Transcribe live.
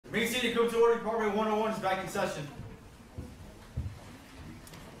Main City come to order. Department 101 is back in session.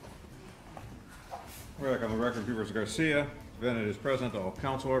 We're back on the record. Groomers Garcia. Defendant is present. All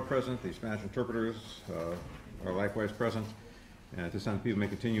counsel are present. The Spanish interpreters are likewise present. And at this time, people may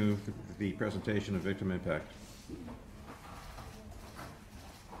continue the presentation of victim impact.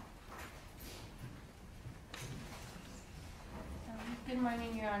 Good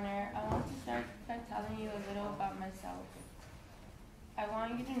morning, Your Honor. I want to start by telling you a little about myself. I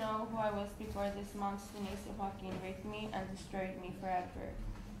want you to know who I was before this monster Naasón Joaquín raped me and destroyed me forever.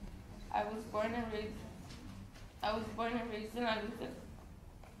 I was born and raised in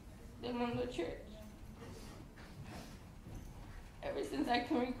the Mundo Church. Ever since I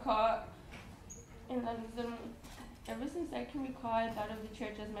can recall, I thought of the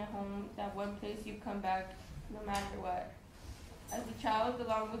church as my home, that one place you come back no matter what. As a child,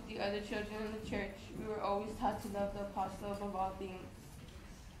 along with the other children in the church, we were always taught to love the apostle above all things.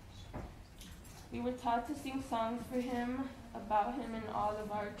 We were taught to sing songs for him, about him in all of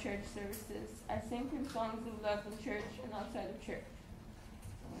our church services. I sang him songs of love in church and outside of church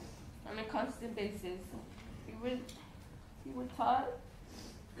on a constant basis. We were taught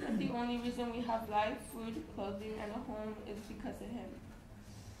that the only reason we have life, food, clothing, and a home is because of him.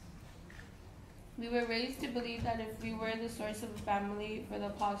 We were raised to believe that if we were the source of a family for the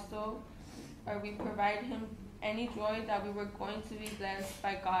apostle, or we provide him any joy, that we were going to be blessed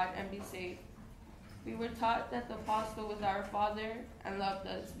by God and be saved. We were taught that the apostle was our father and loved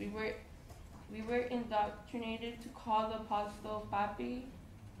us. We were indoctrinated to call the apostle Papi,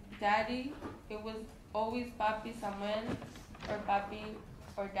 Daddy. It was always Papi Samuel or Papi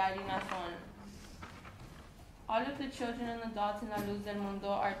or Daddy Naasón. All of the children and adults in La Luz del Mundo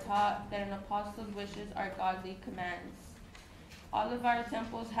are taught that an apostle's wishes are godly commands. All of our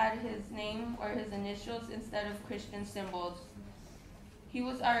temples had his name or his initials instead of Christian symbols. He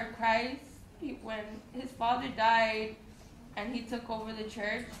was our Christ. When his father died and he took over the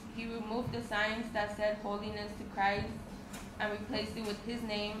church, he removed the signs that said holiness to Christ and replaced it with his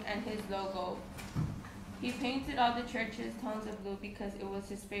name and his logo. He painted all the churches tones of blue because it was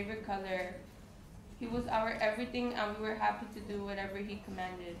his favorite color. He was our everything, and we were happy to do whatever he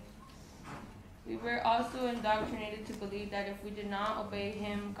commanded. We were also indoctrinated to believe that if we did not obey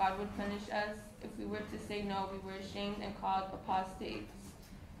him, God would punish us. If we were to say no, we were ashamed and called apostates.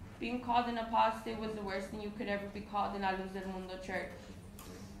 Being called an apostate was the worst thing you could ever be called in La Luz del Mundo Church.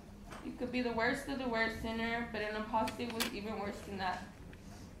 You could be the worst of the worst sinner, but an apostate was even worse than that.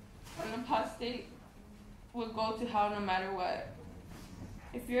 An apostate would go to hell no matter what.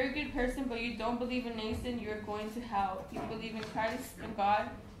 If you're a good person but you don't believe in Naasón, you're going to hell. You believe in Christ and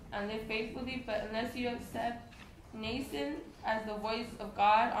God and live faithfully, but unless you accept Naasón as the voice of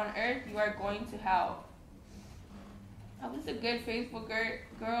God on earth, you are going to hell. I was a good, faithful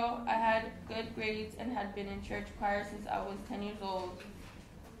girl. I had good grades and had been in church choir since I was 10 years old.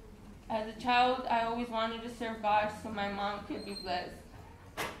 As a child, I always wanted to serve God so my mom could be blessed.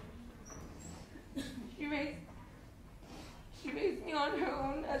 She raised me on her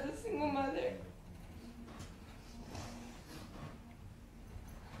own as a single mother.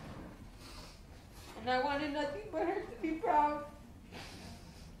 And I wanted nothing but her to be proud.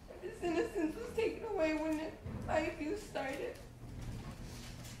 This innocence was taken away when my abuse started.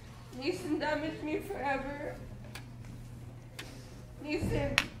 Naasón damaged me forever.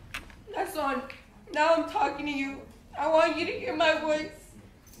 Naasón, now I'm talking to you. I want you to hear my voice.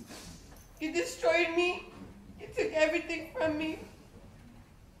 You destroyed me. You took everything from me. You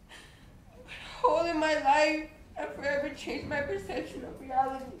put a hole in my life and forever changed my perception of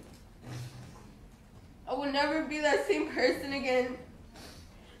reality. I will never be that same person again.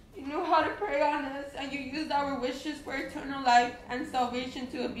 You knew how to prey on us, and you used our wishes for eternal life and salvation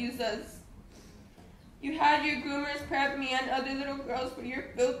to abuse us. You had your groomers prep me and other little girls for your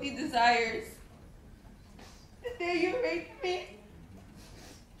filthy desires. The day you raped me,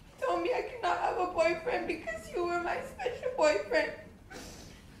 you told me I could not have a boyfriend because you were my special boyfriend,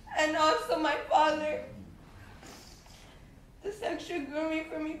 and also my father. The sexual grooming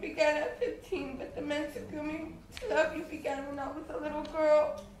for me began at 15, but the mental grooming to love you began when I was a little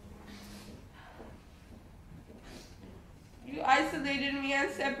girl. You isolated me and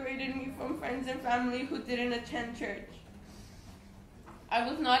separated me from friends and family who didn't attend church. I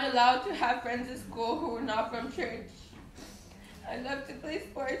was not allowed to have friends at school who were not from church. I loved to play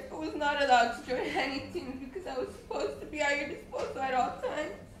sports, but was not allowed to join any teams because I was supposed to be at your disposal at all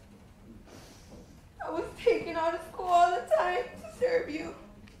times. I was taken out of school all the time to serve you.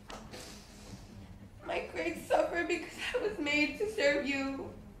 My grades suffered because I was made to serve you.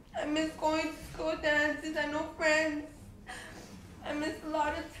 I miss going to school dances and no friends. I miss a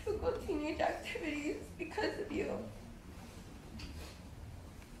lot of outreach activities because of you.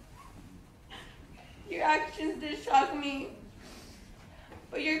 Your actions did shock me,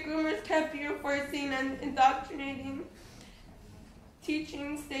 but your groomers kept reinforcing and indoctrinating,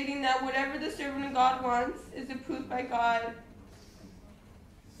 teaching, stating that whatever the servant of God wants is approved by God,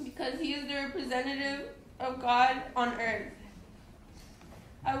 because he is the representative of God on earth.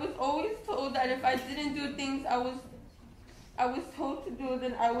 I was always told that if I didn't do things I was told to do,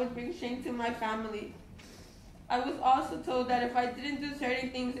 then I would bring shame to my family. I was also told that if I didn't do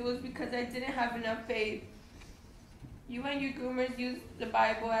certain things, it was because I didn't have enough faith. You and your groomers used the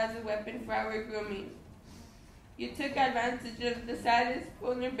Bible as a weapon for our grooming. You took advantage of the saddest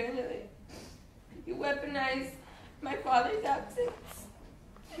vulnerability. You weaponized my father's absence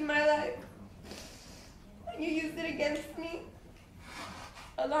in my life, and you used it against me.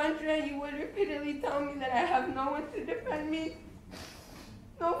 Alondra, you would repeatedly tell me that I have no one to defend me,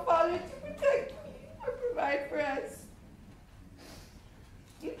 no father to protect me or provide for us.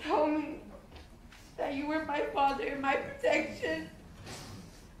 You told me that you were my father and my protection.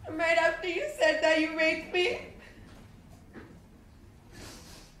 And right after you said that, you raped me.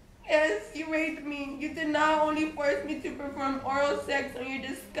 Yes, you raped me. You did not only force me to perform oral sex on your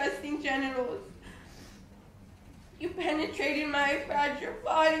disgusting genitals, you penetrated my fragile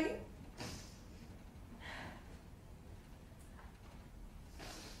body.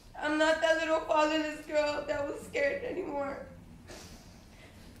 I'm not that little fatherless girl that was scared anymore.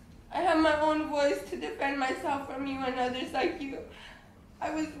 I have my own voice to defend myself from you and others like you. I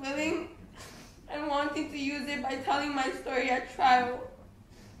was willing and wanting to use it by telling my story at trial.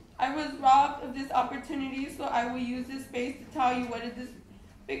 I was robbed of this opportunity, so I will use this space to tell you what a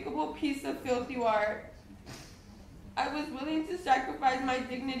despicable piece of filth you are. I was willing to sacrifice my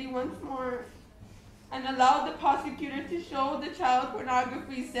dignity once more and allow the prosecutor to show the child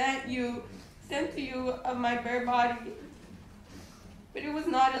pornography sent to you of my bare body. But it was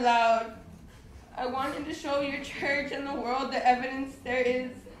not allowed. I wanted to show your church and the world the evidence there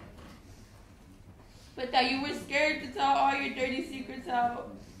is, but that you were scared to tell all your dirty secrets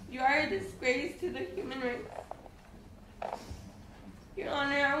out. You are a disgrace to the human race. Your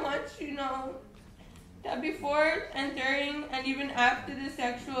Honor, I want you to know that before and during and even after the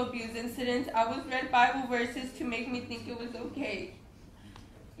sexual abuse incident, I was read Bible verses to make me think it was okay.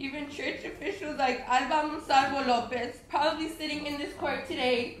 Even church officials like Alba Monsalvo Lopez, probably sitting in this court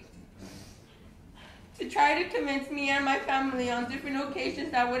today, to try to convince me and my family on different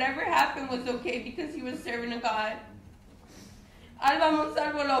occasions that whatever happened was okay because he was serving a God. Alba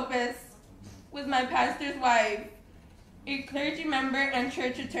Monsalvo Lopez was my pastor's wife, a clergy member and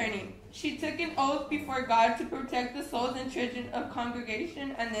church attorney. She took an oath before God to protect the souls and children of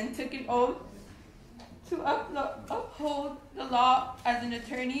congregation, and then took an oath to uphold the law as an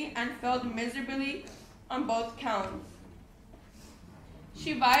attorney, and failed miserably on both counts.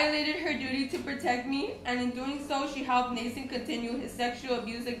 She violated her duty to protect me, and in doing so, she helped Naasón continue his sexual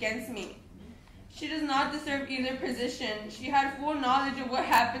abuse against me. She does not deserve either position. She had full knowledge of what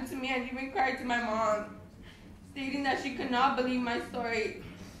happened to me and even cried to my mom, stating that she could not believe my story.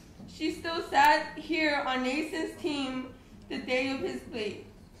 She still sat here on Naasón's team the day of his plea.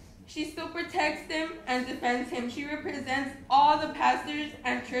 She still protects him and defends him. She represents all the pastors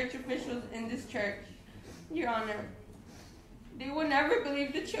and church officials in this church. Your Honor, they will never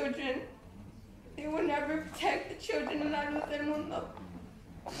believe the children. They will never protect the children in La Luz del Mundo.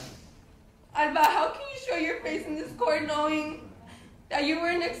 Alba, how can you show your face in this court knowing that you were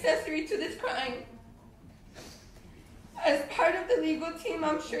an accessory to this crime? As part of the legal team,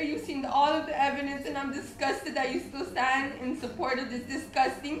 I'm sure you've seen all of the evidence, and I'm disgusted that you still stand in support of this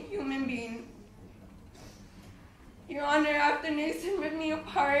disgusting human being. Your Honor, after Naasón ripped me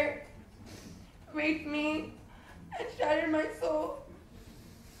apart, raped me, and shattered my soul,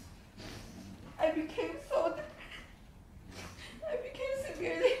 I became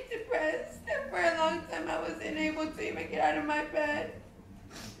severely depressed, and for a long time I wasn't able to even get out of my bed.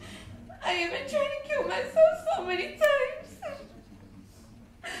 I even tried to kill myself so many times.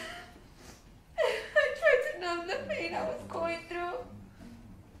 I tried to numb the pain I was going through,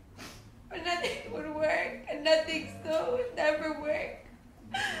 but nothing would work, and nothing still would never work.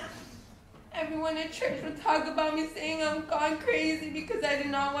 Everyone in church would talk about me, saying I'm gone crazy because I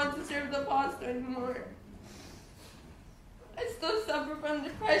did not want to serve the apostle anymore. I still suffer from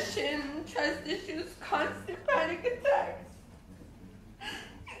depression, trust issues, constant panic attacks,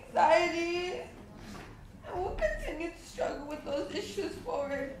 anxiety, and will continue to struggle with those issues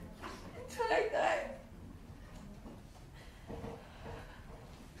forward until I die.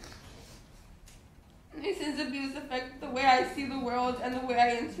 Nason's abuse affects the way I see the world and the way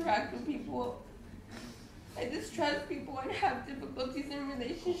I interact with people. I distrust people and have difficulties in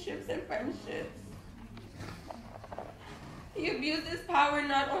relationships and friendships. He abused his power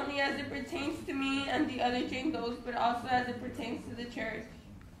not only as it pertains to me and the other Jane Does, but also as it pertains to the church.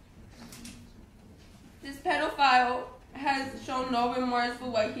 This pedophile has shown no remorse for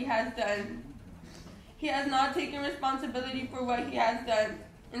what he has done. He has not taken responsibility for what he has done.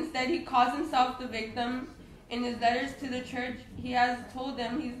 Instead, he calls himself the victim. In his letters to the church, he has told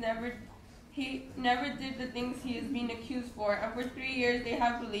them he never did the things he is being accused for, and for 3 years they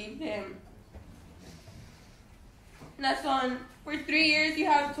have believed him. Naasón, for 3 years you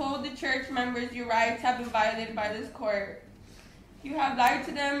have told the church members your rights have been violated by this court. You have lied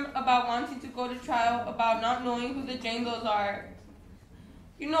to them about wanting to go to trial, about not knowing who the Jane Does are.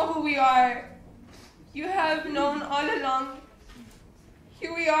 You know who we are. You have known all along.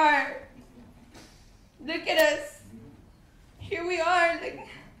 Here we are. Look at us. Here we are. Look.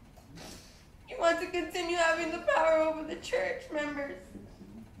 You want to continue having the power over the church members,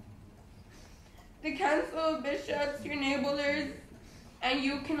 the council of bishops, your enablers, and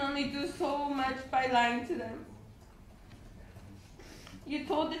you can only do so much by lying to them. You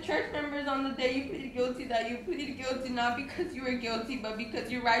told the church members on the day you pleaded guilty that you pleaded guilty not because you were guilty, but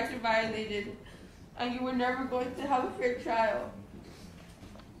because your rights were violated, and you were never going to have a fair trial.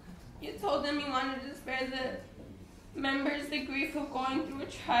 You told them you wanted to spare the members the grief of going through a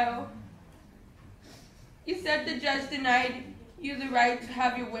trial. You said the judge denied you the right to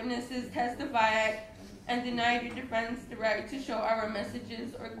have your witnesses testify and denied your defense the right to show our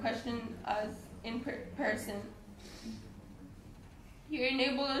messages or question us in person. Your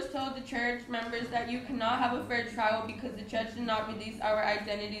enablers told the church members that you cannot have a fair trial because the judge did not release our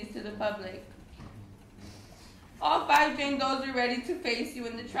identities to the public. All 5 Jane Does are ready to face you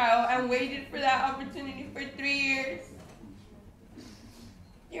in the trial and waited for that opportunity for 3 years.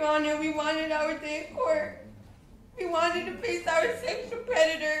 Your Honor, we wanted our day in court. We wanted to face our sexual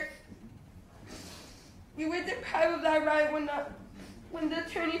predator. We were deprived of that right when the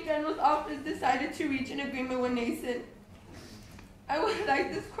Attorney General's office decided to reach an agreement with Naasón. I would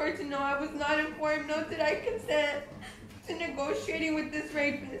like this court to know I was not informed, nor did I consent to negotiating with this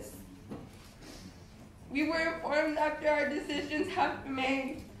rapist. We were informed after our decisions have been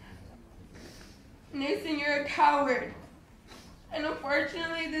made. Naasón, you're a coward. And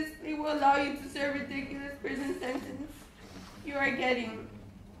unfortunately, this plea will allow you to serve a ridiculous prison sentence you are getting.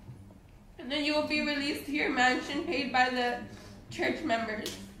 And then you will be released to your mansion paid by the church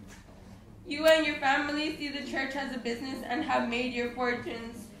members. You and your family see the church as a business and have made your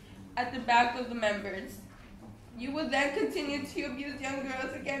fortunes at the back of the members. You will then continue to abuse young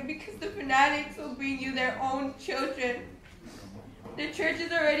girls again because the fanatics will bring you their own children. The church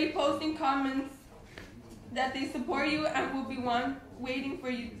is already posting comments that they support you and will be waiting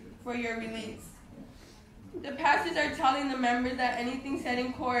for your release. The pastors are telling the members that anything said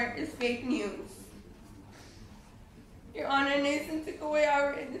in court is fake news. Your Honor, Naasón took away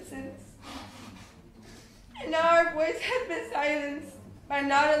our innocence. And now our voice has been silenced by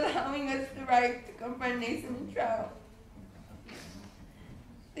not allowing us the right to confront Naasón in trial.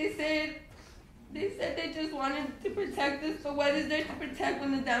 They said they just wanted to protect us, but what is there to protect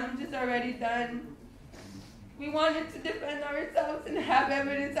when the damage is already done? We wanted to defend ourselves and have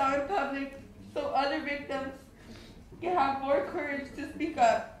evidence out in public so other victims can have more courage to speak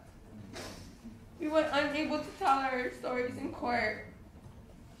up. We were unable to tell our stories in court.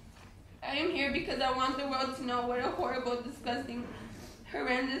 I am here because I want the world to know what a horrible, disgusting,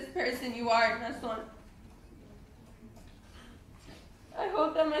 horrendous person you are, Naasón. I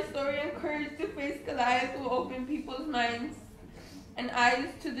hope that my story and courage to face Goliath will open people's minds and eyes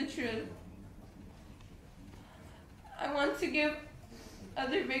to the truth. I want to give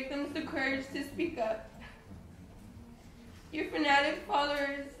other victims the courage to speak up. Your fanatic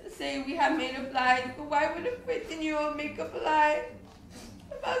followers say we have made up lies, but why would a 15-year-old make up a lie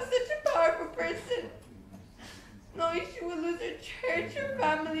about such a powerful person, knowing she will lose her church, her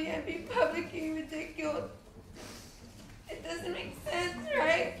family, and be publicly ridiculed? It doesn't make sense,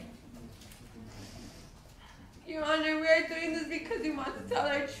 right? Your Honor, we are doing this because we want to tell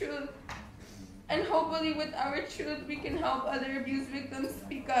our truth. And hopefully with our truth, we can help other abuse victims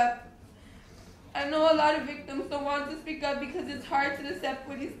speak up. I know a lot of victims don't want to speak up because it's hard to accept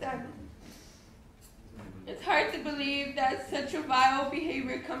what he's done. It's hard to believe that such a vile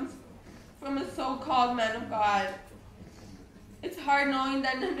behavior comes from a so-called man of God. It's hard knowing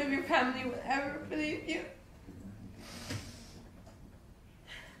that none of your family will ever believe you.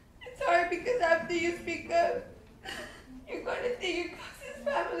 It's hard because after you speak up, you're going to think your closest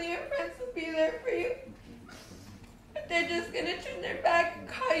family and friends will be there for you. But they're just gonna turn their back and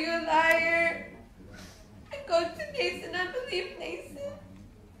call you a liar. And go to Naasón and believe Naasón,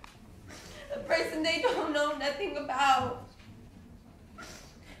 a person they don't know nothing about.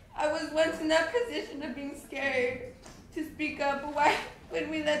 I was once in that position of being scared to speak up, but why would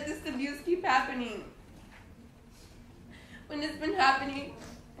we let this abuse keep happening? When it's been happening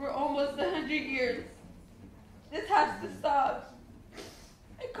for almost 100 years. This has to stop.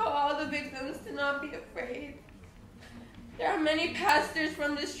 I call all the victims to not be afraid. There are many pastors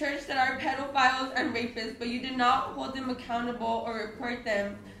from this church that are pedophiles and rapists, but you did not hold them accountable or report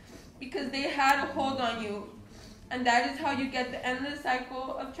them because they had a hold on you. And that is how you get the endless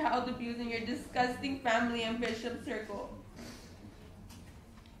cycle of child abuse in your disgusting family and bishop circle.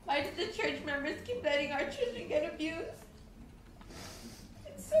 Why did the church members keep letting our children get abused?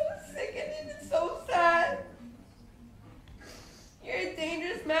 It's so sickening and so sad. You're a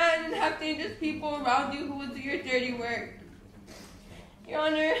dangerous man and have dangerous people around you who will do your dirty work. Your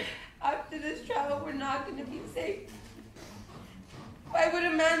Honor, after this trial, we're not going to be safe. Why would a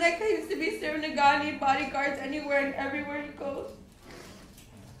man that claims to be serving to God need bodyguards anywhere and everywhere he goes?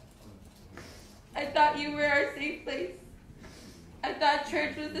 I thought you were our safe place. I thought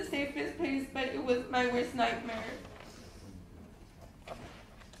church was the safest place, but it was my worst nightmare.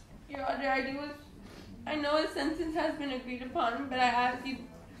 Your Honor, I know a sentence has been agreed upon, but I ask you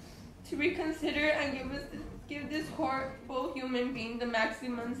to reconsider and give this horrible human being the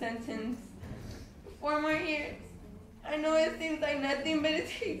maximum sentence. 4 more years. I know it seems like nothing, but it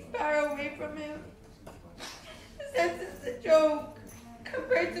takes power away from him. The sentence is a joke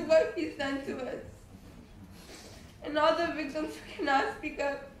compared to what he's done to us. And all the victims who cannot speak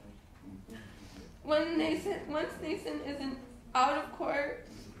up. Once Naasón isn't out of court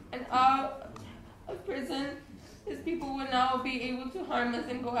and out of prison, his people will now be able to harm us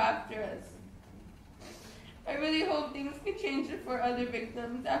and go after us. I really hope things can change for other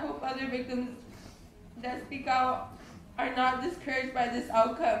victims. I hope other victims that speak out are not discouraged by this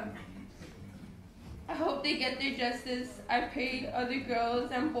outcome. I hope they get their justice. I pray other girls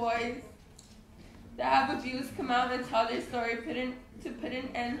and boys that have abused come out and tell their story to put an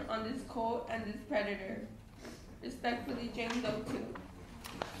end on this cult and this predator. Respectfully, James O2.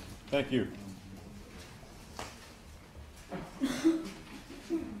 Thank you.